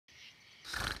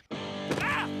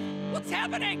What's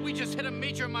happening? We just hit a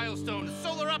major milestone. The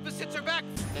solar opposites are back.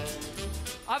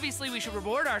 Obviously, we should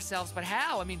reward ourselves, but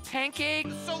how? I mean, pancake?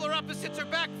 The solar opposites are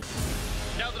back.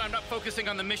 Now that I'm not focusing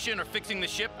on the mission or fixing the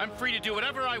ship, I'm free to do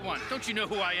whatever I want. Don't you know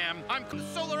who I am? I'm the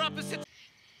solar opposites.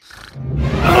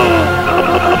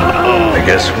 I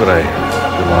guess what I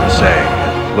would want to say,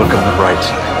 look on the bright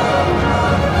side.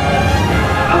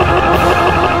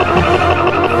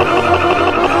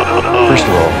 First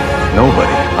of all,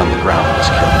 nobody on the ground was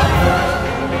killed.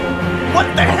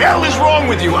 What the hell is wrong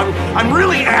with you? I'm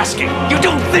really asking. You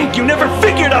don't think. You never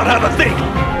figured out how to think.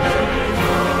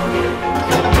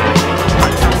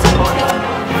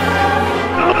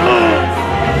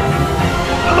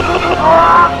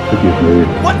 Forgive me.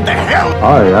 What the hell?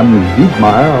 I am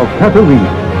Dietmar of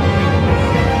Katarina.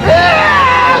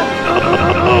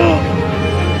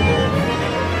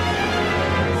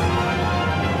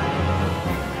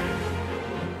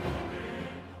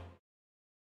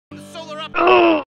 The solar opposites.